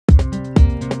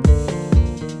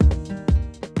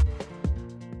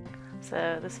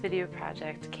So this video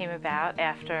project came about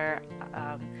after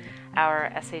our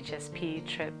SHSP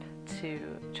trip to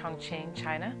Chongqing,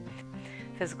 China.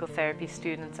 Physical therapy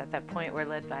students at that point were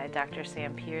led by Dr.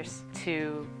 Sam Pierce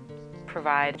to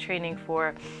provide training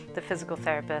for the physical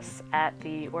therapists at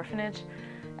the orphanage,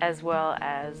 as well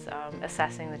as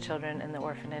assessing the children in the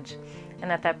orphanage.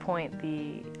 And at that point,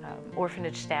 the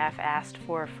orphanage staff asked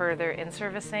for further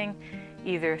in-servicing,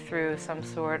 either through some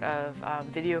sort of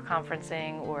video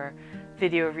conferencing or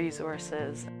video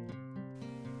resources.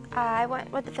 I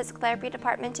went with the physical therapy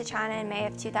department to China in May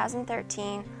of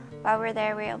 2013. While we were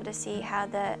there, we were able to see how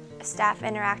the staff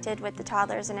interacted with the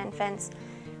toddlers and infants.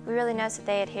 We really noticed that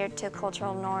they adhered to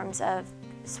cultural norms of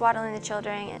swaddling the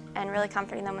children and really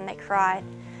comforting them when they cried.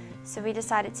 So we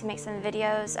decided to make some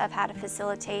videos of how to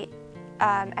facilitate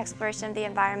exploration of the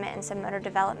environment and some motor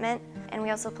development. And we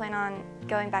also plan on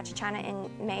going back to China in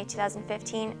May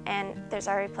 2015, and there's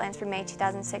already plans for May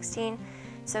 2016.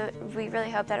 So we really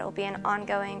hope that it will be an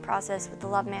ongoing process with the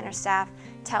Love Manor staff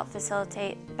to help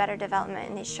facilitate better development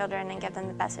in these children and give them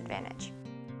the best advantage.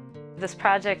 This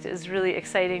project is really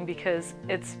exciting because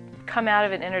it's come out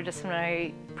of an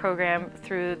interdisciplinary program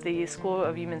through the School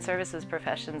of Human Services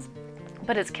Professions,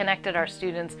 but it's connected our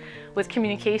students with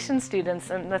communication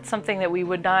students, and that's something that we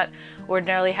would not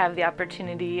ordinarily have the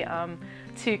opportunity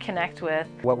to connect with.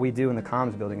 What we do in the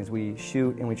comms building is we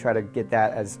shoot and we try to get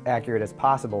that as accurate as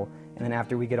possible, and then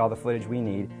after we get all the footage we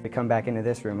need, we come back into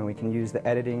this room and we can use the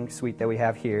editing suite that we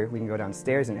have here. We can go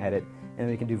downstairs and edit, and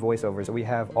we can do voiceovers. So we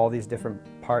have all these different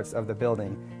parts of the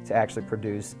building to actually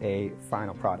produce a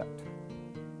final product.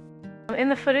 In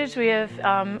the footage we have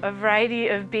a variety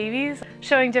of babies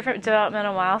showing different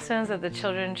developmental milestones that the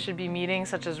children should be meeting,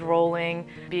 such as rolling,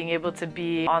 being able to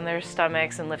be on their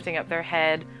stomachs and lifting up their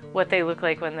head, what they look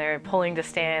like when they're pulling to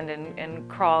stand and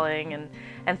crawling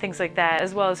and things like that,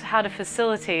 as well as how to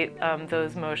facilitate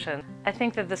those motions. I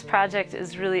think that this project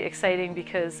is really exciting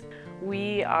because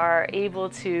we are able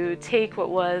to take what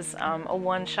was a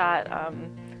one-shot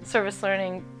service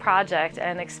learning project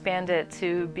and expand it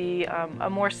to be a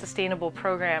more sustainable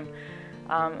program,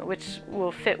 which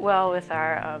will fit well with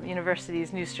our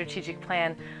university's new strategic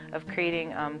plan of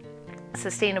creating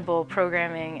sustainable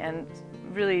programming and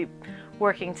really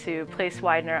working to place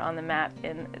Widener on the map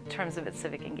in terms of its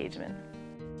civic engagement.